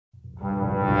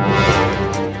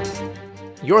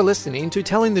You're listening to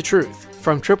Telling the Truth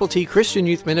from Triple T Christian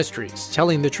Youth Ministries,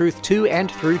 telling the truth to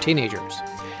and through teenagers.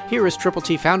 Here is Triple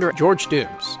T founder George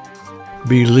Dooms.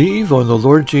 Believe on the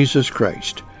Lord Jesus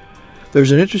Christ.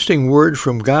 There's an interesting word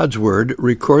from God's Word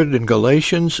recorded in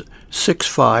Galatians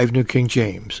 6:5, New King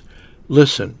James.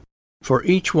 Listen, for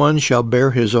each one shall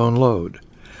bear his own load.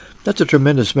 That's a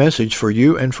tremendous message for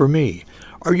you and for me.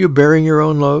 Are you bearing your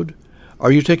own load? Are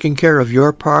you taking care of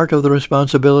your part of the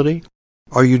responsibility?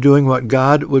 Are you doing what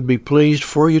God would be pleased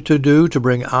for you to do to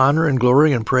bring honor and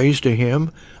glory and praise to Him?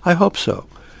 I hope so.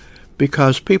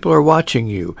 Because people are watching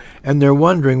you, and they're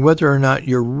wondering whether or not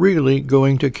you're really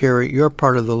going to carry your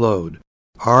part of the load.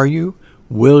 Are you?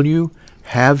 Will you?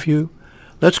 Have you?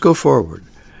 Let's go forward.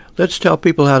 Let's tell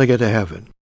people how to get to heaven.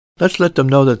 Let's let them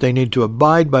know that they need to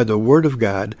abide by the Word of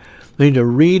God. They need to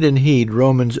read and heed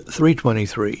Romans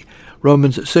 3:23,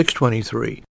 Romans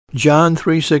 6:23, John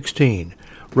 3:16,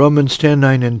 Romans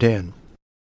 10:9 and 10.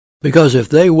 Because if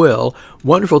they will,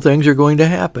 wonderful things are going to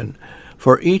happen.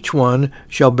 For each one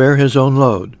shall bear his own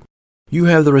load. You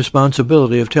have the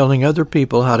responsibility of telling other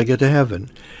people how to get to heaven,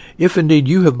 if indeed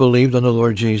you have believed on the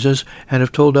Lord Jesus and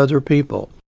have told other people.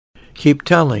 Keep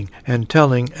telling and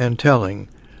telling and telling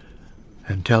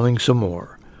and telling some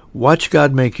more. Watch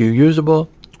God make you usable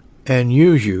and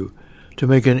use you to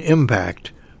make an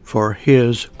impact for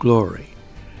His glory.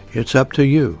 It's up to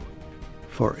you.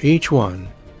 For each one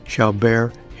shall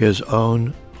bear his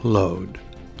own load.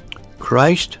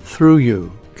 Christ through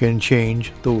you can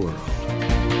change the world.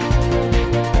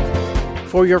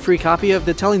 For your free copy of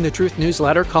the Telling the Truth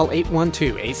newsletter, call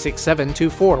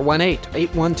 812-867-2418,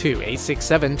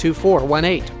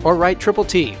 812-867-2418, or write Triple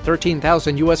T,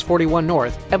 13,000 U.S. 41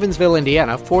 North, Evansville,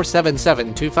 Indiana,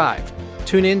 47725.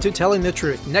 Tune in to Telling the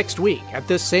Truth next week at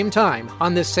this same time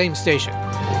on this same station.